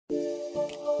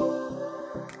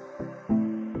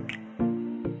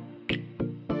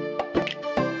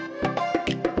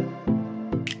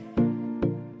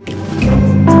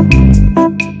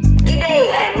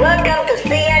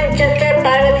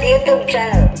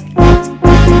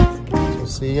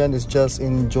Cyan is just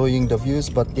enjoying the views,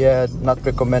 but yeah, not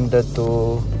recommended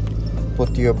to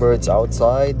put your birds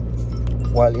outside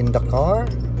while in the car.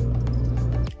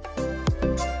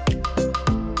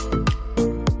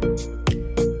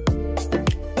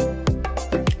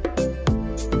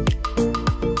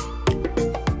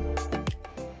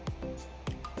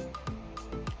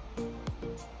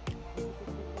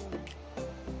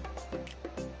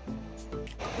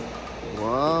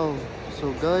 Wow,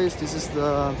 so guys, this is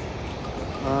the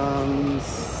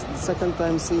second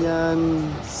time Cyan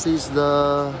sees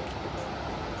the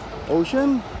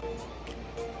ocean.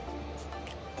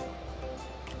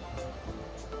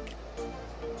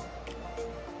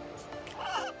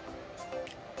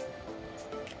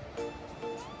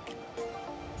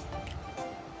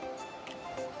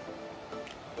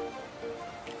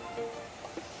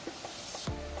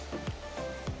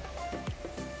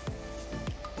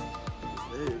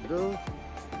 There you go.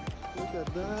 Look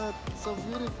at that. So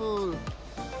beautiful.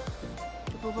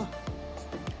 Bubba.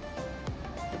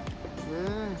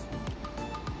 Yeah.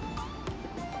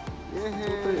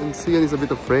 And Cyan is a bit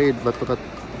afraid, but look at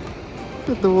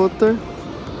the water.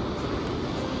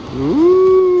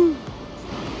 Ooh.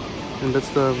 And that's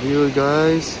the view,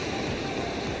 guys.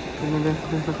 There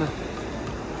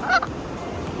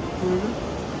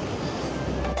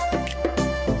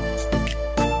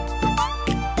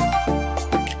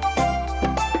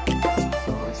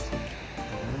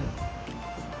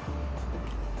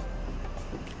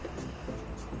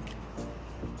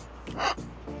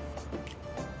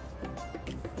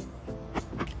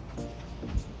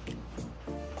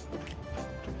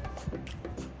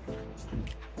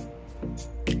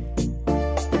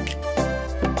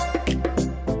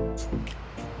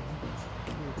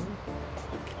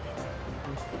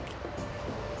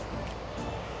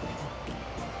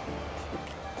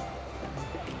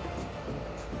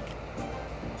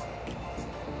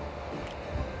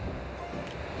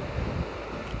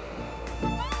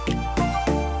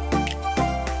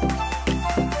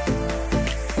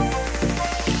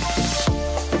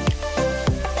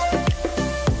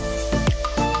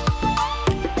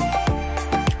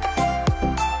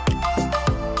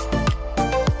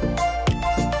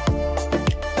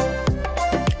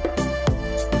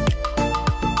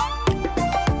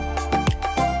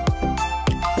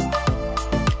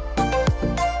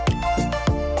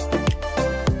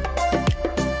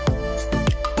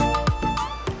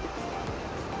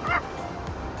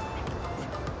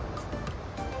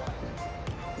you go.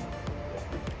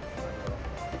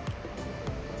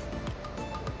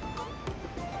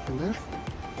 There.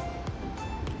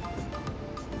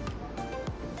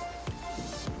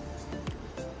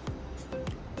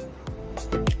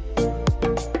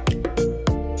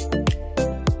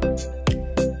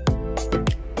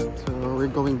 So we're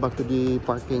going back to the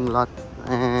parking lot,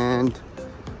 and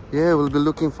yeah, we'll be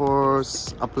looking for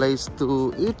a place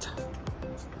to eat,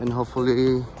 and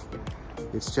hopefully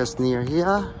it's just near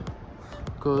here,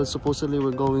 because supposedly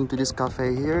we're going to this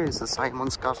cafe here. It's a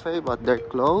Simon's Cafe, but they're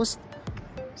closed.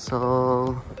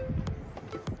 So,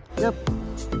 yep.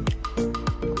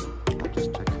 I'll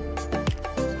just check.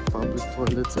 Public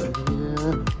toilets are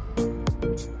here.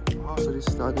 Oh, so this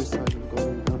is the other side of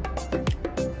going down.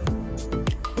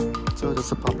 So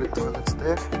there's a public toilets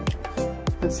there.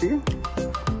 Let's see.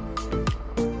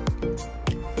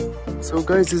 So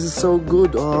guys, this is so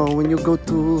good. When you go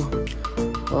to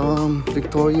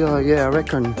Victoria, yeah, I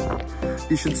reckon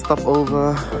you should stop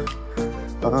over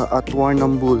at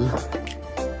Warrnambool.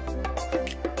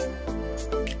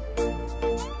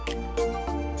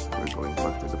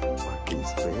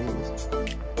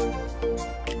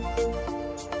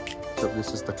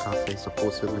 This is the cafe,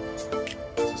 supposedly.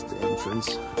 This is the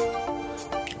entrance.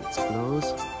 It's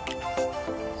closed.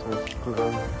 So it's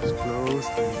closed.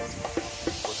 And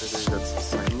supposedly that's the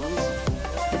Simon's.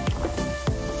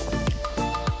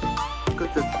 Look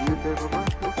at the view there, Bubba.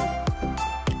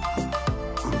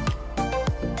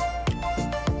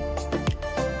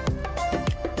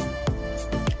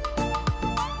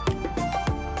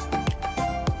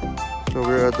 So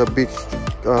we're at the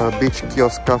Beach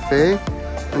Kiosk Cafe.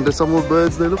 And there's some more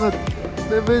birds there. Look at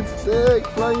the birds there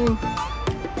flying.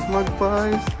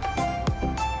 Magpies.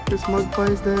 There's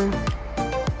magpies there.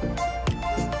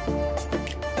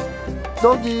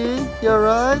 Doggy, you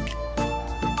alright?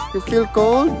 You feel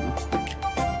cold?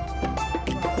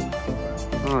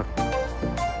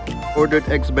 Ordered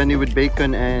eggs benny with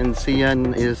bacon, and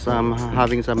Cyan is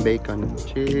having some bacon.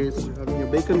 Cheers. You're having your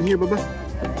bacon here, Bubba.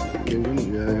 There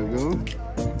you go.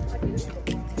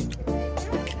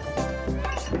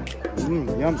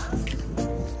 Yum.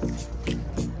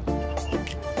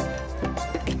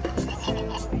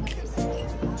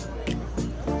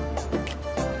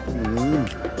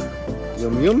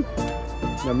 Yum yum.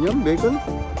 Yum yum bacon.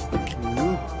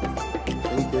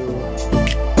 Thank you.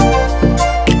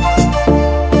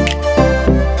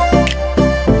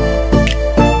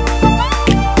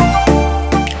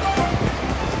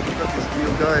 Look at this view,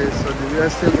 guys. So we are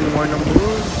still in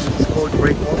Warrnambool. It's called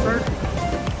Breakwater.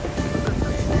 Look at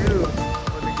this view.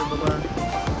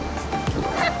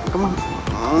 Come on.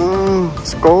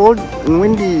 It's cold and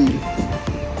windy.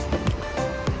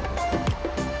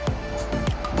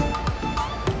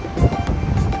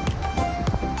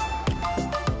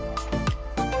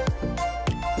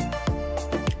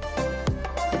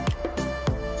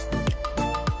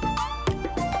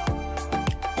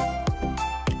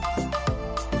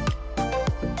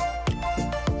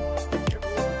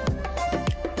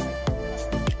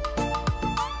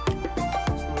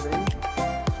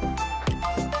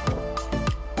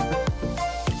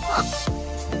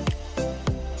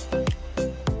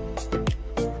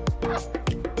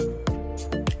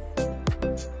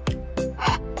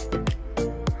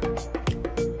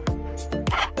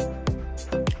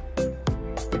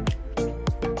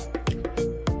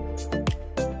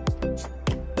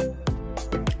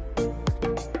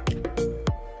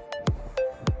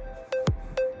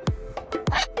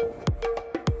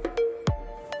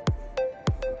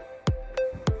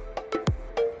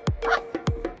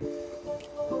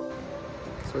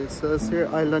 So it says here,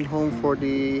 island home for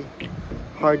the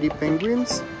hardy penguins.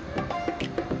 So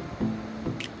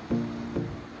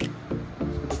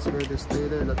that's where they stay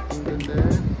there, that penguin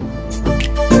there.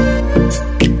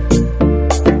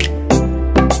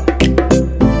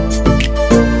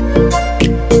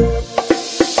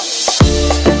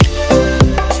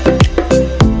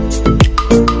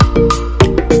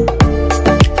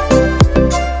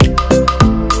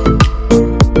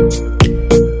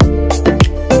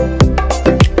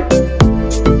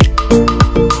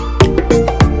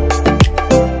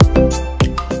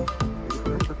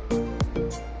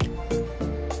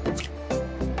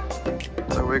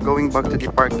 We're going back to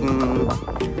the parking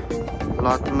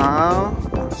lot now.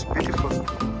 It's beautiful,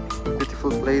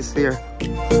 beautiful place here.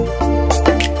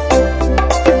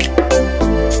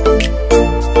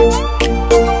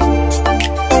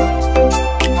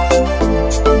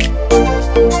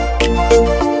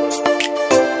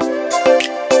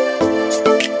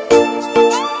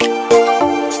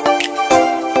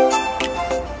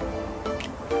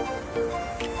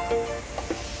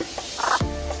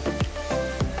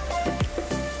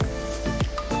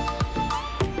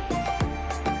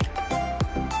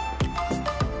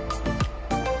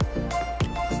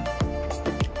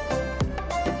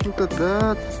 Look at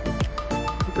that.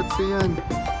 Look at Cyan.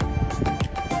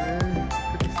 Yeah,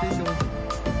 look at the seagulls.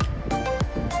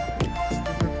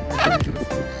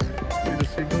 See the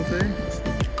seagulls, eh?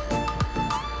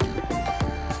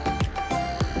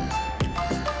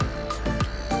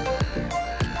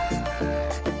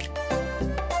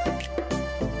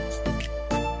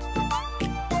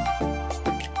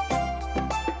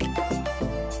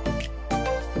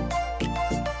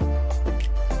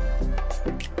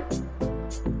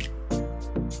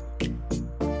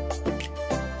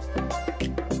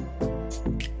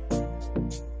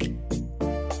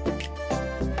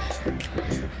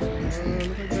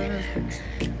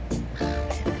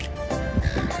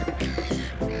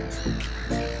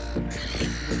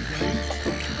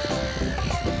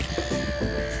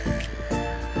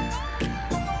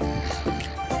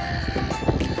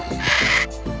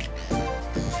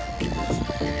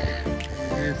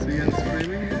 Cyan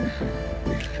screaming here.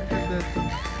 Look at that.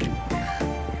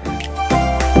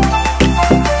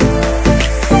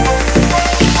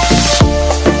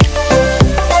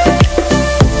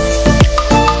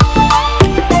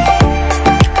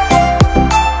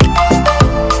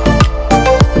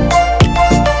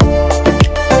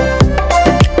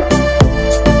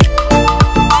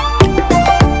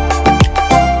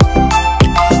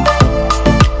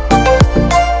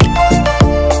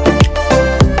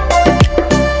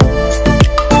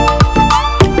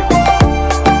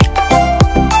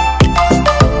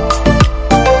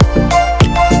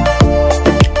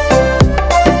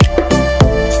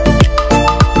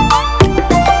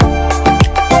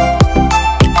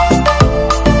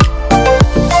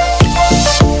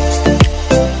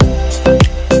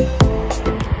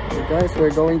 We're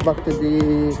going back to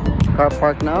the car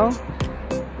park now,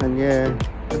 and yeah,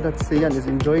 that Cyan is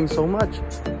enjoying so much.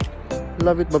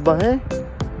 Love it, Baba, eh?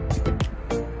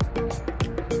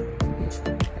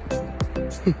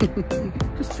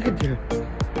 Just stay there.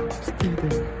 Stay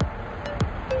there.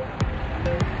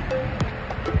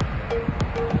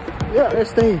 Yeah, let's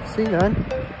stay. Cyan,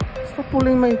 stop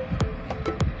pulling my...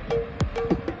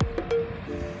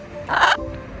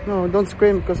 No, don't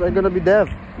scream because I'm gonna be deaf.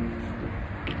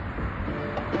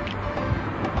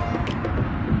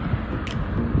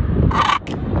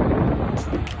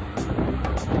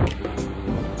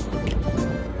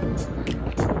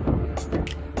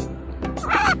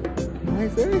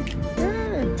 Nice, eh?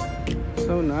 Yeah.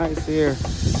 So nice here.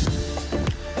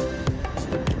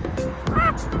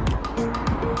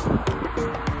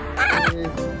 Hey.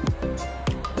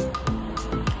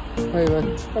 Hi, bud.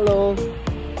 Hello.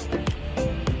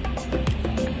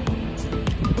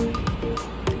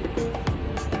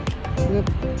 Yep.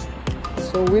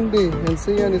 So windy, and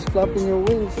Cyan is flapping your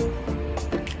wings.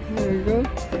 There you go.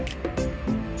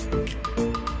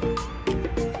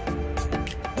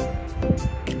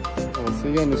 Oh,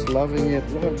 Cyan is loving it.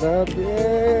 Look at that.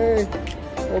 Yay!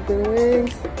 Open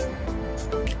wings.